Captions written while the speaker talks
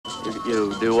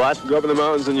You do what? Go up in the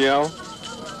mountains and yell.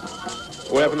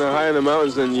 Way up in the high in the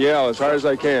mountains and yell as hard as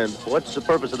I can. What's the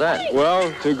purpose of that?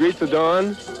 Well, to greet the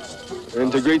dawn,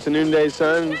 and to greet the noonday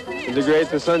sun, and to greet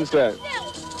the sunset.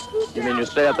 You mean you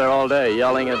stay up there all day,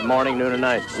 yelling at morning, noon, and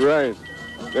night? Right.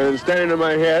 And standing in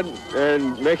my head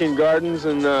and making gardens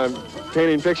and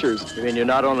painting pictures. You mean you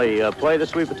not only play the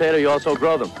sweet potato, you also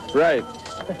grow them? Right.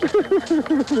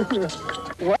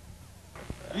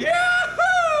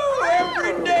 Yahoo!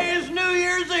 Every day is New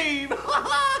Year's Eve.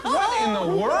 What in the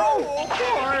world? Oh,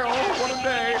 boy, oh, what a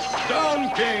day. Down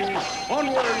King.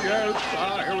 Onward, yes.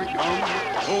 Here we come.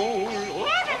 Oh,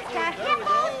 Heavens to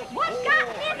Hippos! What's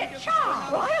gotten into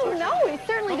Charles? Well, I don't know. He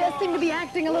certainly does seem to be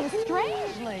acting a little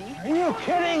strangely. Are you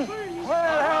kidding?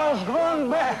 Where the hell's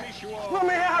going back? Let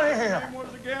me out of here.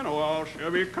 once again. Well,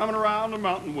 she'll be coming around the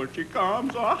mountain when she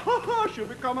comes. She'll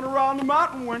be coming around the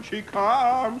mountain when she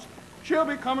comes. She'll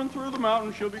be coming through the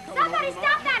mountain. She'll be coming. Somebody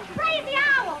stop that crazy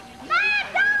owl! Mad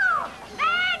dog!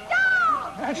 Mad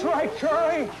dog! That's right,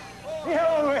 Charlie. The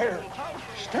elevator.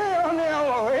 Stay on the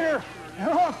elevator and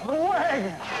off the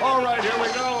wagon. All right, here we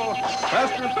go.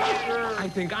 Faster, faster. I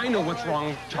think I know what's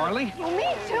wrong, Charlie. Well,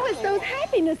 me too. It's those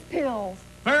happiness pills.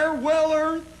 Farewell,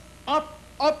 Earth. Up,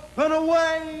 up, and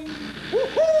away.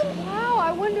 Wow,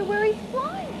 I wonder where he's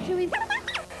flying to. He's...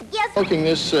 Yes. Smoking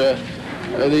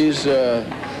these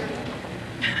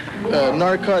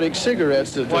narcotic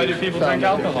cigarettes that Why do people drink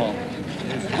alcohol?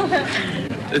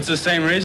 It's the same reason.